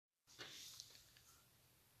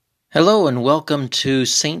Hello and welcome to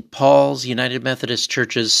St. Paul's United Methodist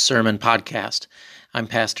Church's Sermon Podcast. I'm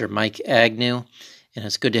Pastor Mike Agnew, and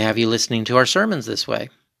it's good to have you listening to our sermons this way.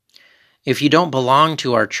 If you don't belong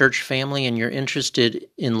to our church family and you're interested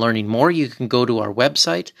in learning more, you can go to our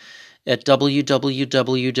website at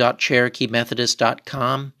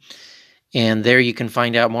www.cherokeemethodist.com, and there you can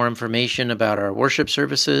find out more information about our worship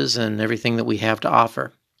services and everything that we have to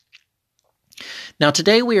offer. Now,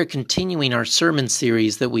 today we are continuing our sermon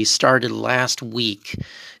series that we started last week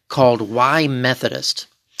called Why Methodist,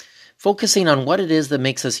 focusing on what it is that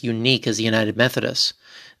makes us unique as United Methodists.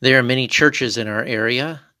 There are many churches in our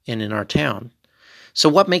area and in our town. So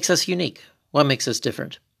what makes us unique? What makes us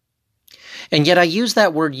different? And yet I use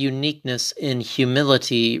that word uniqueness in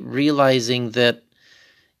humility, realizing that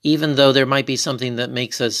even though there might be something that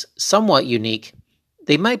makes us somewhat unique,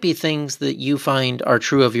 they might be things that you find are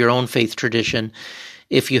true of your own faith tradition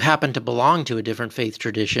if you happen to belong to a different faith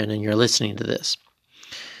tradition and you're listening to this.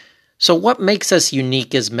 So what makes us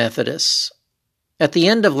unique as Methodists? At the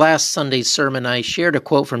end of last Sunday's sermon, I shared a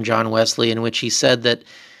quote from John Wesley in which he said that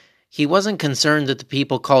he wasn't concerned that the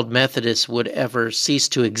people called Methodists would ever cease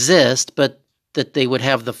to exist, but that they would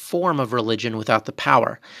have the form of religion without the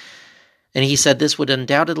power. And he said this would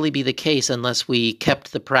undoubtedly be the case unless we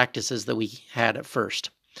kept the practices that we had at first.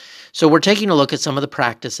 So we're taking a look at some of the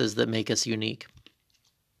practices that make us unique.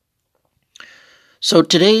 So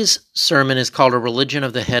today's sermon is called A Religion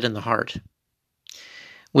of the Head and the Heart,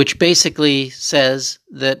 which basically says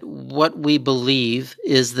that what we believe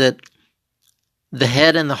is that the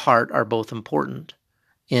head and the heart are both important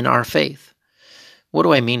in our faith. What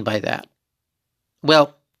do I mean by that?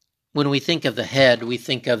 Well, when we think of the head, we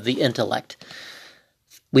think of the intellect.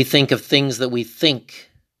 We think of things that we think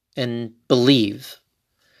and believe.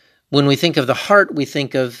 When we think of the heart, we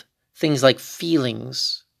think of things like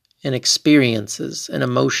feelings and experiences and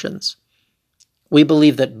emotions. We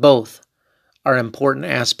believe that both are important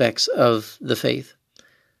aspects of the faith.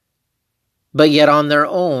 But yet on their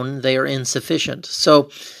own, they are insufficient. So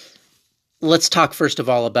let's talk first of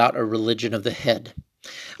all about a religion of the head.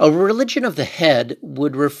 A religion of the head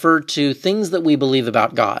would refer to things that we believe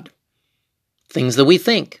about God, things that we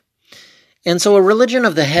think. And so a religion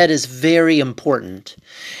of the head is very important.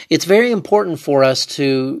 It's very important for us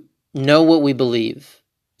to know what we believe.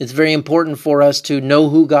 It's very important for us to know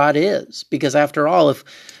who God is, because after all, if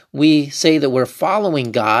we say that we're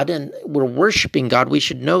following God and we're worshiping God, we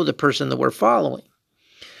should know the person that we're following,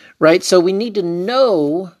 right? So we need to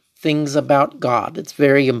know things about God. It's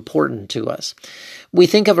very important to us. We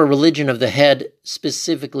think of a religion of the head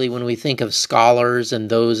specifically when we think of scholars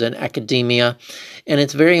and those in academia, and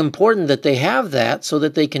it's very important that they have that so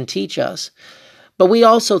that they can teach us. But we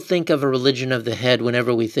also think of a religion of the head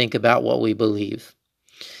whenever we think about what we believe.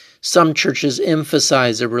 Some churches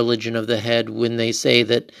emphasize a religion of the head when they say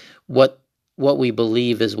that what we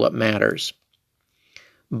believe is what matters.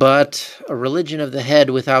 But a religion of the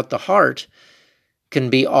head without the heart can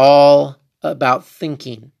be all about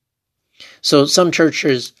thinking. So some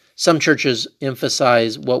churches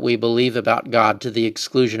emphasize what we believe about God to the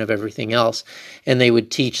exclusion of everything else, and they would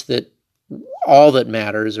teach that all that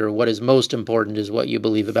matters, or what is most important, is what you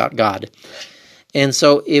believe about God. And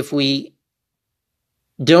so if we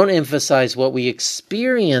don't emphasize what we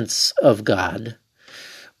experience of God,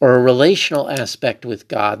 or a relational aspect with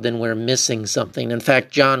God, then we're missing something. In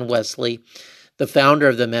fact, John Wesley, the founder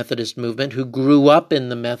of the Methodist movement, who grew up in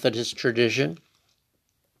the Methodist tradition.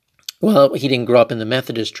 Well, he didn't grow up in the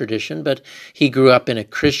Methodist tradition, but he grew up in a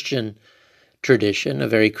Christian tradition, a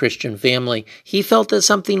very Christian family. He felt that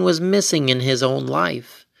something was missing in his own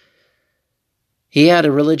life. He had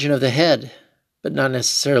a religion of the head, but not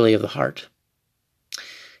necessarily of the heart.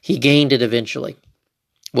 He gained it eventually.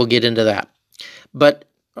 We'll get into that. But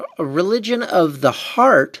a religion of the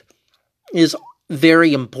heart is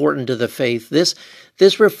very important to the faith. This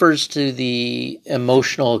refers to the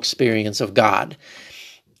emotional experience of God.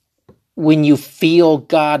 When you feel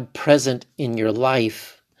God present in your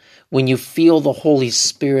life, when you feel the Holy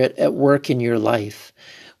Spirit at work in your life,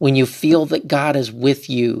 when you feel that God is with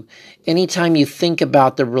you, anytime you think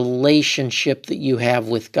about the relationship that you have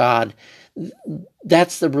with God,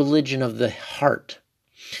 that's the religion of the heart.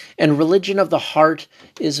 And religion of the heart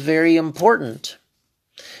is very important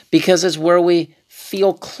because it's where we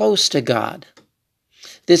feel close to God.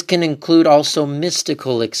 This can include also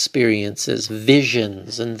mystical experiences,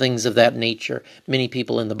 visions, and things of that nature. Many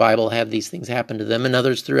people in the Bible have these things happen to them, and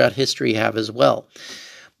others throughout history have as well.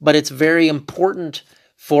 But it's very important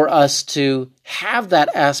for us to have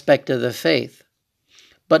that aspect of the faith.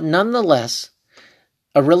 But nonetheless,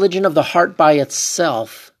 a religion of the heart by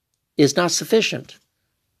itself is not sufficient.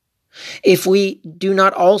 If we do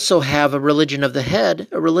not also have a religion of the head,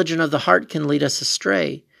 a religion of the heart can lead us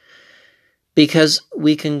astray, because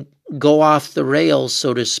we can go off the rails,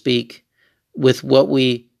 so to speak, with what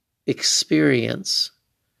we experience,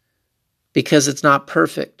 because it's not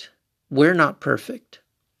perfect. We're not perfect.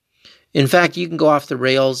 In fact, you can go off the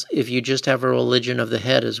rails if you just have a religion of the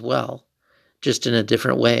head as well, just in a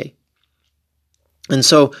different way. And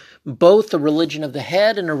so both the religion of the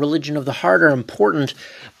head and a religion of the heart are important,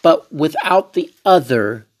 but without the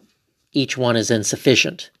other, each one is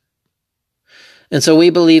insufficient. And so we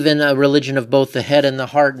believe in a religion of both the head and the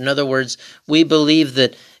heart. In other words, we believe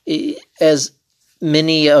that, as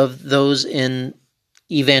many of those in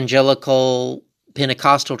evangelical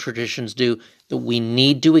Pentecostal traditions do, that we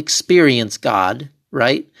need to experience God,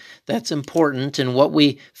 right? That's important, and what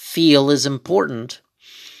we feel is important.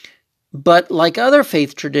 But like other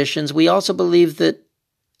faith traditions, we also believe that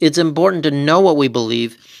it's important to know what we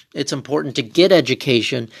believe. It's important to get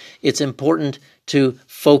education. It's important to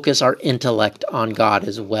focus our intellect on God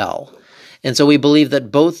as well. And so we believe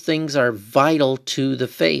that both things are vital to the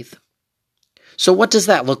faith. So what does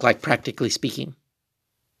that look like, practically speaking?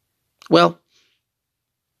 Well,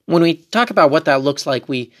 when we talk about what that looks like,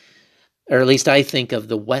 or at least I think of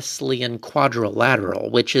the Wesleyan quadrilateral,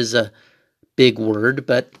 which is a big word,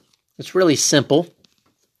 but it's really simple.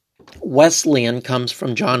 Wesleyan comes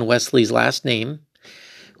from John Wesley's last name.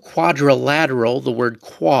 Quadrilateral, the word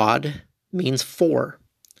quad, means four.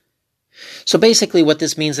 So basically what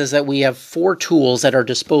this means is that we have four tools at our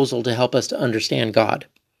disposal to help us to understand God.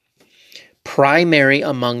 Primary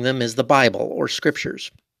among them is the Bible, or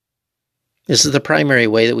Scriptures. This is the primary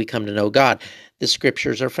way that we come to know God. The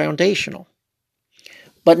Scriptures are foundational.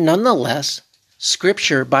 But nonetheless,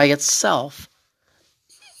 Scripture by itself,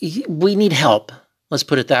 we need help. Let's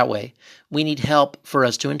put it that way. We need help for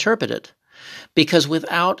us to interpret it. Because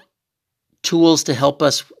without tools to help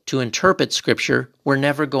us to interpret Scripture, we're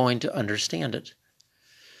never going to understand it.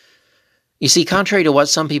 You see, contrary to what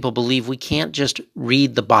some people believe, we can't just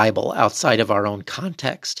read the Bible outside of our own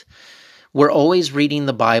context. We're always reading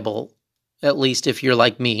the Bible, at least if you're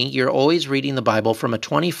like me, you're always reading the Bible from a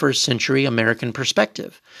 21st century American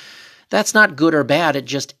perspective. That's not good or bad, it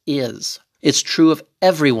just is. It's true of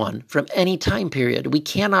everyone from any time period. We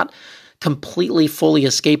cannot completely, fully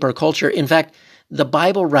escape our culture. In fact, the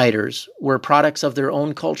Bible writers were products of their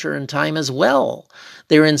own culture and time as well.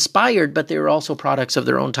 They were inspired, but they were also products of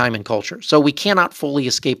their own time and culture. So we cannot fully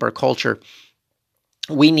escape our culture.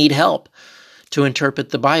 We need help to interpret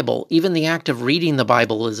the Bible. Even the act of reading the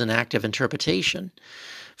Bible is an act of interpretation.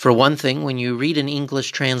 For one thing, when you read an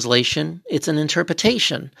English translation, it's an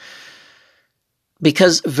interpretation.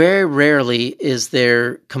 Because very rarely is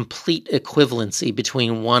there complete equivalency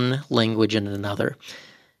between one language and another.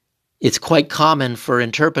 It's quite common for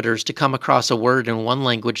interpreters to come across a word in one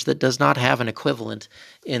language that does not have an equivalent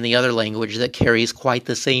in the other language that carries quite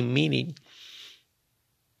the same meaning.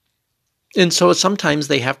 And so sometimes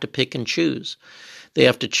they have to pick and choose. They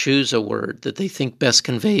have to choose a word that they think best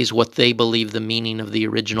conveys what they believe the meaning of the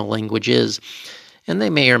original language is. And they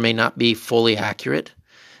may or may not be fully accurate.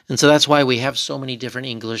 And so that's why we have so many different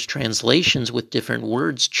English translations with different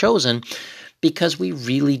words chosen, because we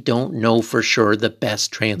really don't know for sure the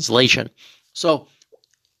best translation. So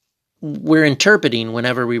we're interpreting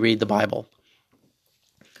whenever we read the Bible.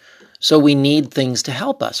 So we need things to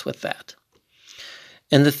help us with that.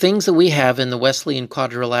 And the things that we have in the Wesleyan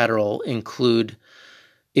quadrilateral include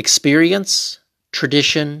experience,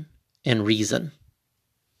 tradition, and reason.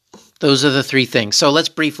 Those are the three things. So let's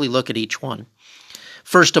briefly look at each one.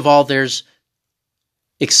 First of all, there's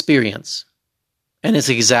experience. And it's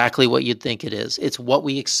exactly what you'd think it is. It's what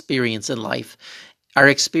we experience in life. Our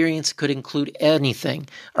experience could include anything.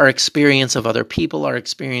 Our experience of other people, our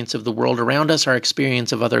experience of the world around us, our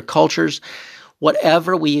experience of other cultures.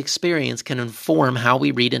 Whatever we experience can inform how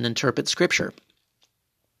we read and interpret Scripture.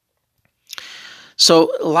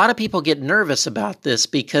 So a lot of people get nervous about this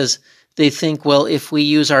because they think, well, if we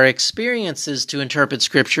use our experiences to interpret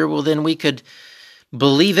Scripture, well, then we could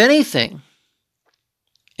believe anything.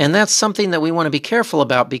 And that's something that we want to be careful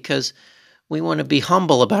about, because we want to be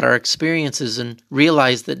humble about our experiences and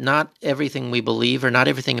realize that not everything we believe or not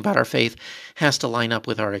everything about our faith has to line up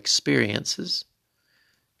with our experiences,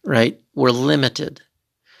 right? We're limited.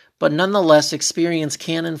 But nonetheless, experience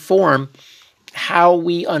can inform how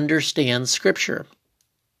we understand Scripture.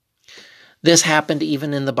 This happened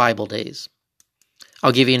even in the Bible days.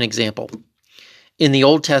 I'll give you an example. In the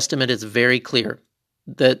Old Testament, it's very clear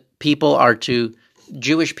that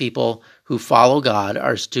Jewish people who follow God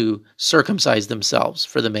are to circumcise themselves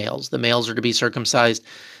for the males. The males are to be circumcised.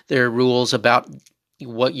 There are rules about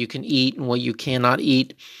what you can eat and what you cannot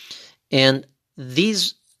eat. And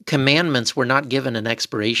these commandments were not given an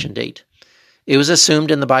expiration date. It was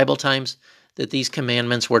assumed in the Bible times that these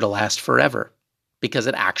commandments were to last forever, because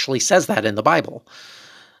it actually says that in the Bible.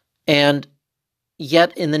 And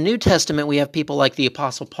yet in the New Testament, we have people like the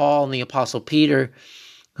Apostle Paul and the Apostle Peter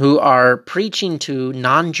who are preaching to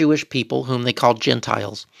non-Jewish people whom they call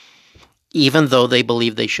Gentiles. Even though they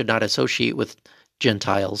believed they should not associate with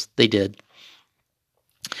Gentiles, they did.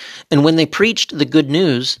 And when they preached the good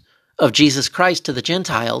news of Jesus Christ to the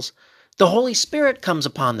Gentiles, the Holy Spirit comes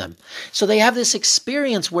upon them. So they have this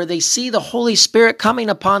experience where they see the Holy Spirit coming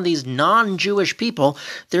upon these non-Jewish people.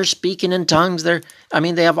 They're speaking in tongues. They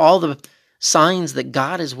have all the signs that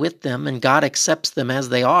God is with them and God accepts them as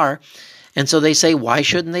they are. And so they say, why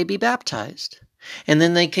shouldn't they be baptized? And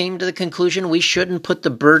then they came to the conclusion we shouldn't put the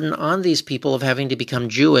burden on these people of having to become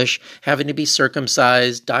Jewish, having to be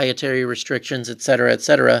circumcised, dietary restrictions, etc.,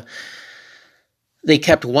 etc. They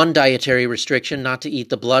kept one dietary restriction, not to eat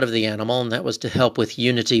the blood of the animal, and that was to help with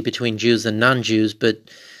unity between Jews and non-Jews. But,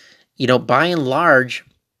 by and large,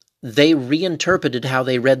 they reinterpreted how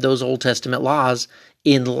they read those Old Testament laws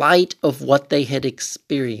in light of what they had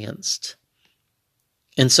experienced.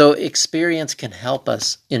 And so experience can help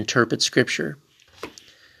us interpret Scripture.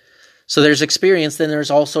 So there's experience, then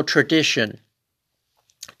there's also tradition.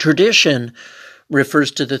 Tradition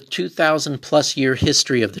refers to the 2,000 plus year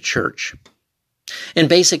history of the church. And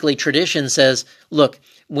basically tradition says, look,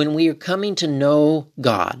 when we are coming to know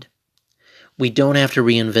God, we don't have to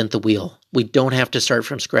reinvent the wheel. We don't have to start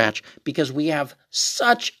from scratch, because we have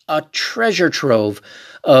such a treasure trove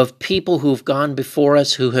of people who've gone before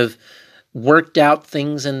us, who have worked out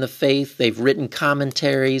things in the faith. They've written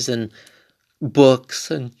commentaries and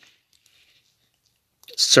books and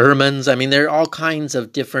sermons. There are all kinds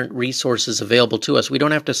of different resources available to us. We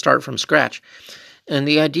don't have to start from scratch. And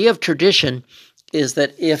the idea of tradition is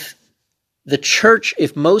that if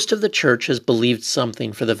most of the church has believed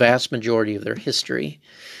something for the vast majority of their history,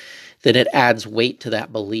 then it adds weight to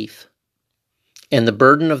that belief. And the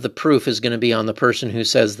burden of the proof is going to be on the person who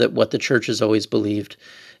says that what the church has always believed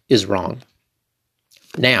is wrong.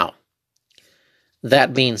 Now,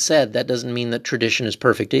 that being said, that doesn't mean that tradition is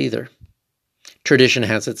perfect either. Tradition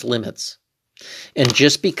has its limits. And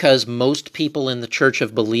just because most people in the church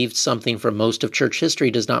have believed something for most of church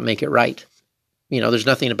history does not make it right. There's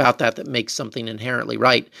nothing about that makes something inherently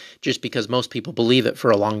right just because most people believe it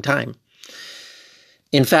for a long time.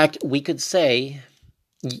 In fact, we could say,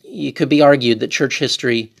 it could be argued that church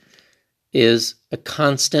history is a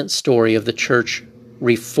constant story of the church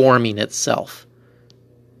reforming itself.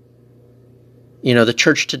 The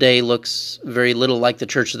church today looks very little like the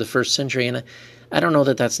church of the first century, and I don't know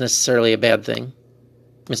that that's necessarily a bad thing.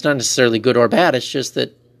 It's not necessarily good or bad, it's just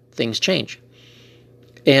that things change.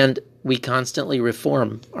 And we constantly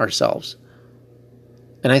reform ourselves.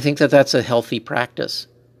 And I think that that's a healthy practice.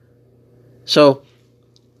 So,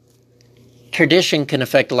 tradition can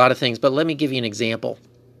affect a lot of things, but let me give you an example.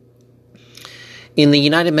 In the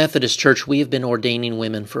United Methodist Church, we have been ordaining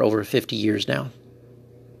women for over 50 years now.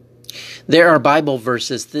 There are Bible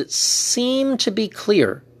verses that seem to be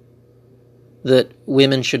clear that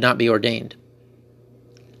women should not be ordained.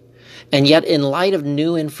 And yet, in light of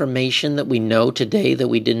new information that we know today that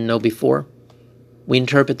we didn't know before, we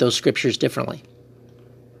interpret those scriptures differently.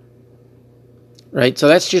 Right? So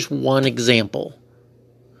that's just one example.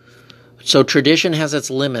 So tradition has its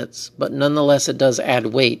limits, but nonetheless it does add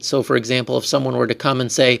weight. So for example, if someone were to come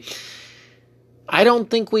and say, I don't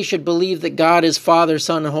think we should believe that God is Father,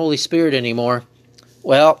 Son, and Holy Spirit anymore.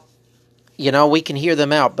 Well, we can hear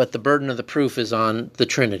them out, but the burden of the proof is on the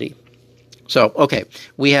Trinity. So, okay,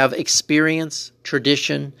 we have experience,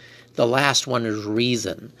 tradition. The last one is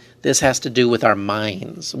reason. This has to do with our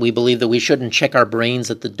minds. We believe that we shouldn't check our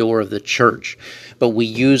brains at the door of the church, but we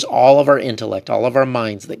use all of our intellect, all of our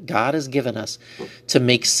minds that God has given us to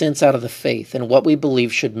make sense out of the faith, and what we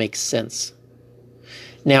believe should make sense.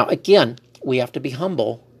 Now, again, we have to be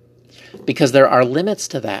humble because there are limits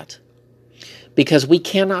to that, because we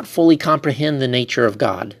cannot fully comprehend the nature of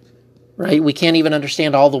God. Right? We can't even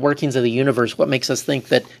understand all the workings of the universe. What makes us think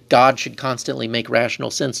that God should constantly make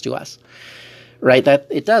rational sense to us? Right? That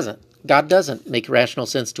it doesn't. God doesn't make rational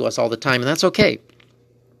sense to us all the time, and that's okay.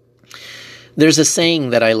 There's a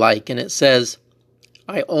saying that I like, and it says,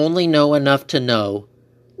 I only know enough to know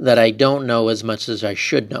that I don't know as much as I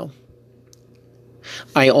should know.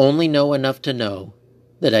 I only know enough to know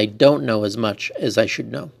that I don't know as much as I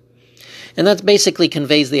should know. And that basically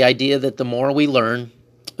conveys the idea that the more we learn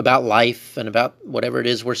about life and about whatever it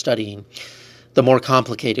is we're studying, the more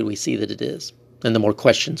complicated we see that it is, and the more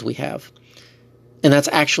questions we have. And that's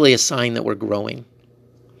actually a sign that we're growing.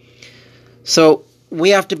 So we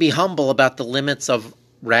have to be humble about the limits of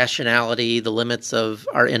rationality, the limits of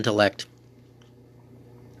our intellect.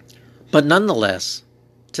 But nonetheless,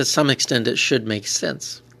 to some extent, it should make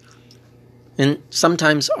sense. And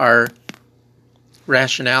sometimes our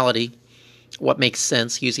rationality, what makes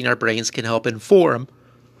sense, using our brains, can help inform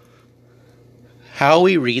how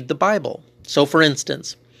we read the Bible. So, for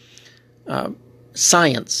instance,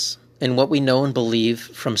 science and what we know and believe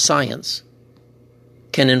from science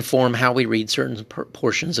can inform how we read certain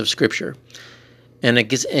portions of Scripture. And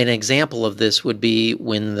an example of this would be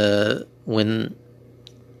when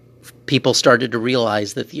people started to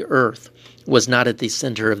realize that the earth was not at the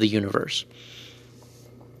center of the universe.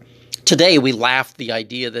 Today, we laugh the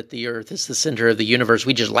idea that the earth is the center of the universe.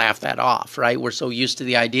 We just laugh that off, right? We're so used to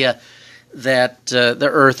the idea that the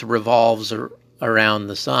earth revolves around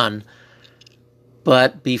the sun.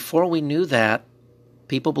 But before we knew that,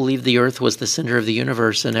 people believed the earth was the center of the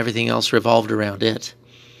universe and everything else revolved around it.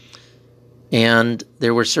 And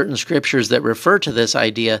there were certain scriptures that refer to this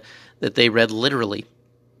idea that they read literally.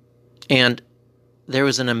 And there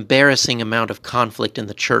was an embarrassing amount of conflict in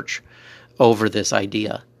the church over this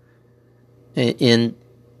idea.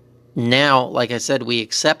 Now, like I said, we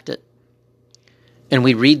accept it. And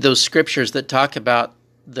we read those scriptures that talk about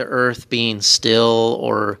the earth being still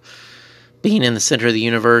or being in the center of the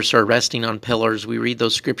universe or resting on pillars. We read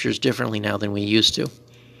those scriptures differently now than we used to.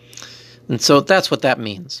 And so that's what that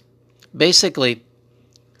means. Basically,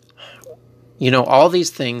 all these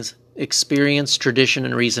things, experience, tradition,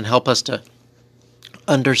 and reason, help us to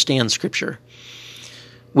understand Scripture.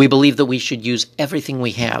 We believe that we should use everything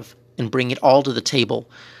we have and bring it all to the table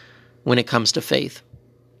when it comes to faith.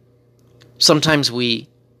 Sometimes we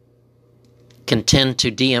can tend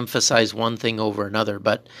to de-emphasize one thing over another,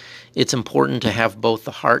 but it's important to have both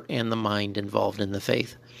the heart and the mind involved in the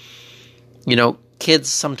faith. Kids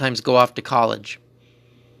sometimes go off to college.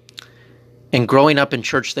 And growing up in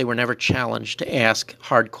church, they were never challenged to ask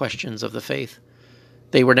hard questions of the faith.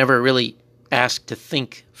 They were never really asked to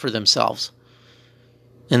think for themselves.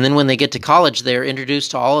 And then when they get to college, they're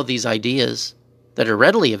introduced to all of these ideas that are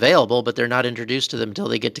readily available, but they're not introduced to them until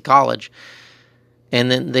they get to college.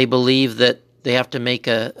 And then they believe that they have to make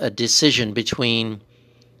a decision between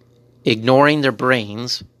ignoring their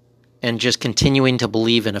brains and just continuing to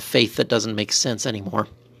believe in a faith that doesn't make sense anymore,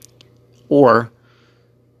 or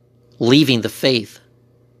leaving the faith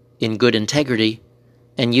in good integrity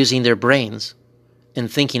and using their brains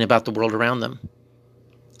and thinking about the world around them.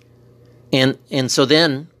 And so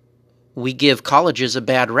then we give colleges a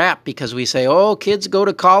bad rap because we say, kids go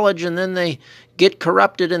to college and then they get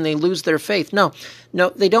corrupted and they lose their faith. No,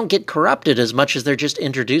 they don't get corrupted as much as they're just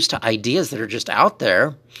introduced to ideas that are just out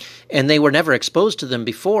there and they were never exposed to them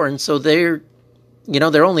before. And so their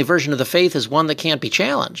only version of the faith is one that can't be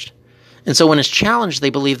challenged. And so when it's challenged, they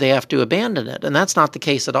believe they have to abandon it. And that's not the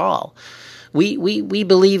case at all. We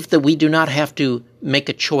believe that we do not have to make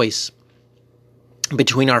a choice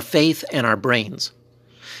between our faith and our brains.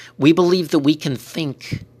 We believe that we can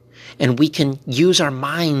think and we can use our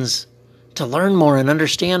minds to learn more and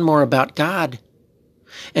understand more about God.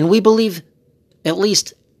 And we believe, at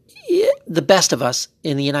least the best of us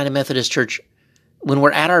in the United Methodist Church, when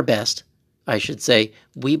we're at our best, I should say,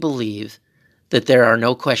 we believe that there are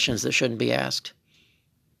no questions that shouldn't be asked.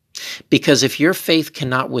 Because if your faith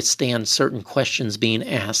cannot withstand certain questions being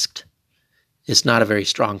asked, it's not a very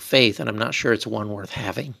strong faith, and I'm not sure it's one worth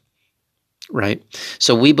having, right?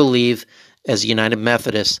 So we believe, as United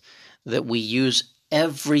Methodists, that we use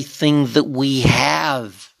everything that we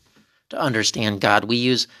have to understand God. We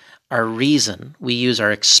use our reason. We use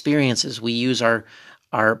our experiences. We use our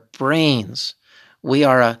brains. We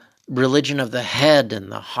are a religion of the head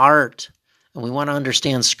and the heart. And we want to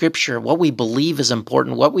understand Scripture. What we believe is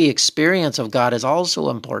important. What we experience of God is also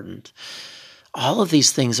important. All of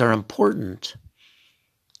these things are important.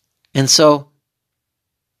 And so,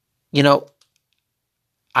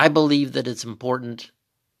 I believe that it's important,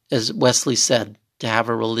 as Wesley said, to have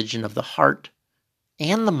a religion of the heart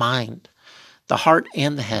and the mind, the heart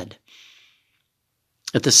and the head.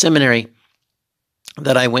 At the seminary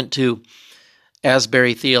that I went to,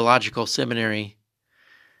 Asbury Theological Seminary,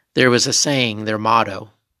 there was a saying, their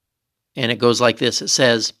motto, and it goes like this. It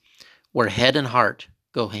says, where head and heart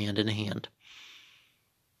go hand in hand.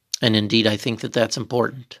 And indeed, I think that that's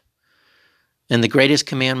important. And the greatest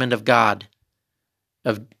commandment of God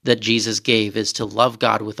that Jesus gave is to love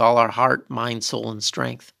God with all our heart, mind, soul, and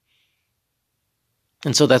strength.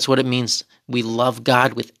 And so that's what it means. We love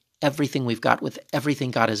God with everything we've got, with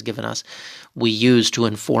everything God has given us, we use to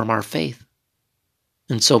inform our faith.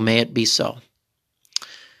 And so may it be so.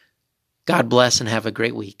 God bless and have a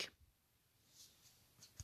great week.